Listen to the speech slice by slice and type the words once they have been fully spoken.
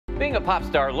Being a pop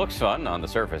star looks fun, on the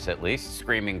surface at least.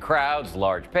 Screaming crowds,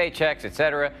 large paychecks,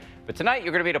 etc. But tonight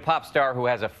you're going to meet a pop star who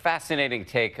has a fascinating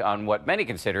take on what many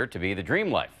consider to be the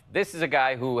dream life. This is a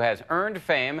guy who has earned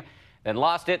fame, then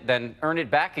lost it, then earned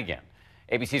it back again.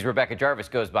 ABC's Rebecca Jarvis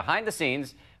goes behind the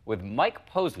scenes with Mike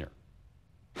Posner.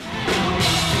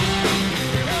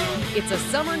 It's a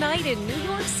summer night in New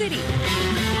York City,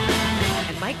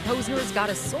 and Mike Posner's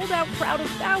got a sold-out crowd of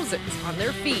thousands on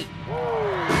their feet.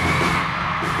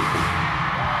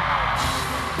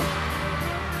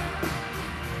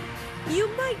 You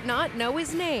might not know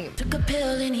his name. Took a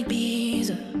pill in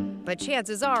Ibiza. But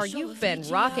chances are you've been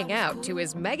rocking out to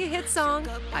his mega hit song,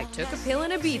 I Took a Pill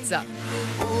in Ibiza.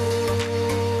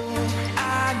 Oh,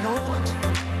 I know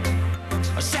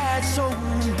a sad soul,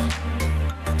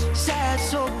 sad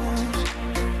soul.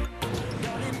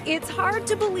 It's hard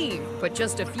to believe, but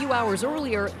just a few hours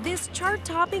earlier, this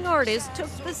chart-topping artist took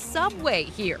the subway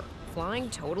here, flying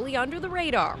totally under the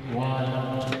radar.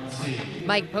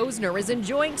 Mike Posner is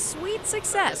enjoying sweet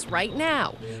success right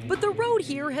now, but the road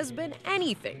here has been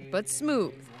anything but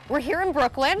smooth. We're here in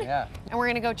Brooklyn, and we're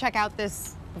gonna go check out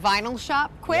this vinyl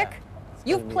shop quick.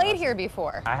 You've played here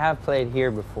before. I have played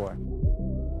here before.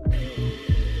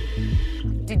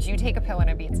 Did you take a pill in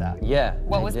Ibiza? Yeah.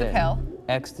 What was the pill?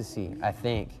 Ecstasy, I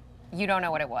think. You don't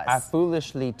know what it was? I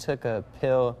foolishly took a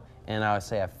pill, and I would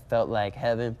say I felt like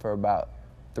heaven for about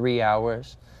 3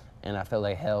 hours, and I felt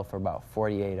like hell for about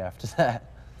 48 after that.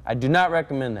 I do not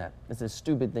recommend that. It's a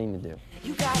stupid thing to do.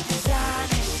 You got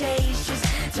shades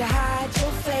just to hide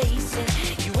your face,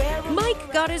 and you wear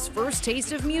Mike got his first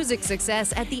taste of music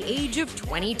success at the age of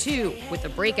 22 with the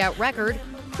breakout record,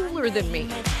 Cooler Than Me.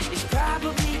 It's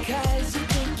probably 'cause you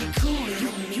think you're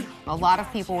cooler. A lot of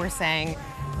people were saying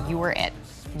you were it.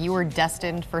 You were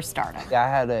destined for stardom. I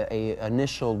had a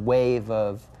initial wave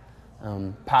of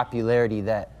popularity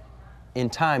that in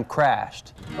time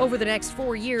crashed. Over the next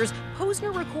 4 years,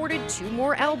 Posner recorded 2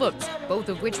 more albums, both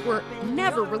of which were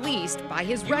never released by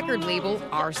his record label,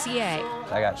 RCA.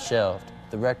 I got shelved.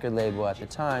 The record label at the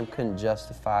time couldn't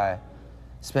justify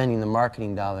spending the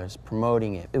marketing dollars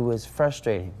promoting it. It was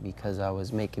frustrating because I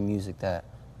was making music that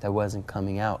wasn't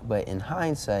coming out. But in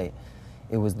hindsight,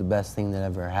 it was the best thing that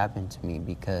ever happened to me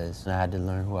because I had to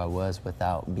learn who I was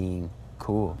without being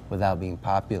cool, without being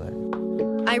popular.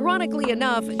 Ironically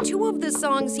enough, 2 of the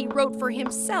songs he wrote for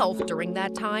himself during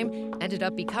that time ended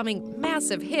up becoming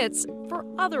massive hits for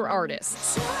other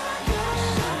artists.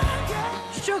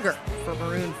 Sugar for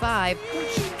Maroon 5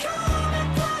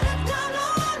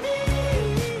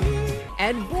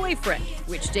 and Boyfriend,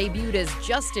 which debuted as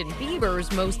Justin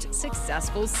Bieber's most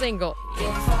successful single.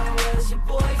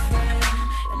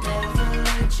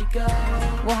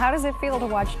 Well, how does it feel to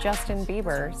watch Justin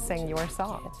Bieber sing your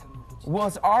song? Well,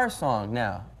 it's our song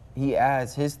now. He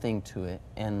adds his thing to it,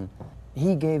 and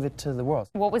he gave it to the world.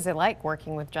 What was it like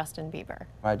working with Justin Bieber?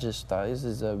 I just thought this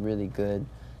is a really good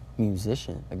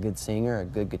musician, a good singer, a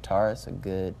good guitarist, a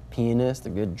good pianist, a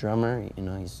good drummer. You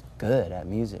know, he's good at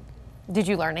music. Did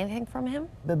you learn anything from him?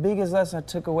 The biggest lesson I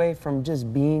took away from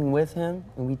just being with him,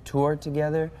 and we toured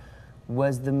together,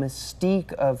 was the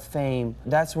mystique of fame.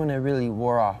 That's when it really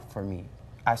wore off for me.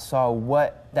 I saw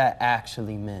what that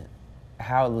actually meant,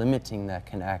 how limiting that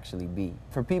can actually be.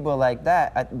 For people like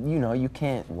that, you know, you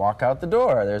can't walk out the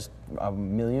door. There's a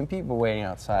million people waiting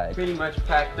outside. Pretty much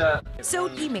packed up. So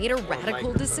he made a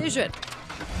radical decision.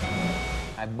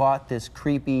 I bought this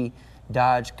creepy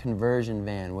Dodge conversion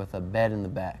van with a bed in the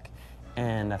back.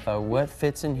 And I thought, what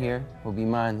fits in here will be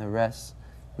mine, the rest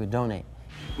we donate.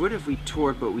 What if we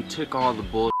toured but we took all the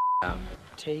bull out?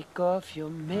 Take off your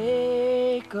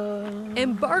makeup.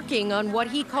 Embarking on what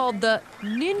he called the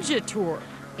Ninja Tour.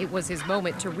 It was his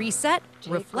moment to reset,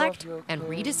 reflect, and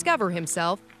rediscover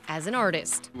himself as an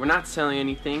artist. We're not selling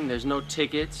anything. There's no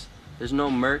tickets. There's no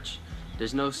merch.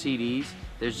 There's no CDs.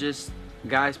 There's just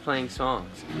guys playing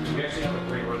songs.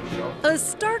 A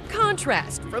stark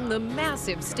contrast from the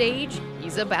massive stage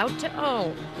he's about to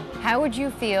own. How would you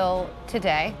feel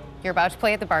today? You're about to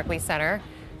play at the Barclays Center.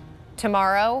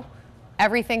 Tomorrow,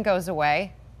 everything goes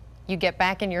away. You get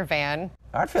back in your van.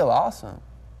 I'd feel awesome,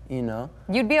 you know?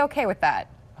 You'd be okay with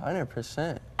that?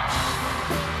 100%.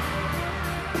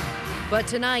 But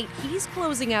tonight, he's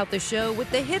closing out the show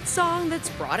with the hit song that's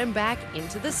brought him back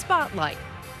into the spotlight.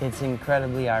 It's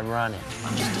incredibly ironic.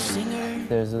 I'm just a singer.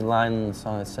 There's a line in the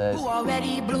song that says, Who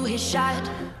already blew his shot.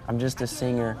 I'm just a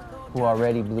singer who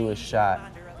already blew a shot.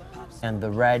 And the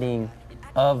writing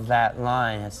of that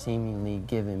line has seemingly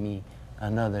given me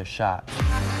another shot.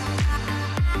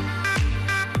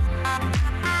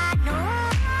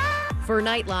 For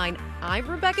Nightline, I'm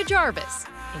Rebecca Jarvis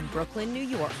in Brooklyn, New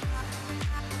York.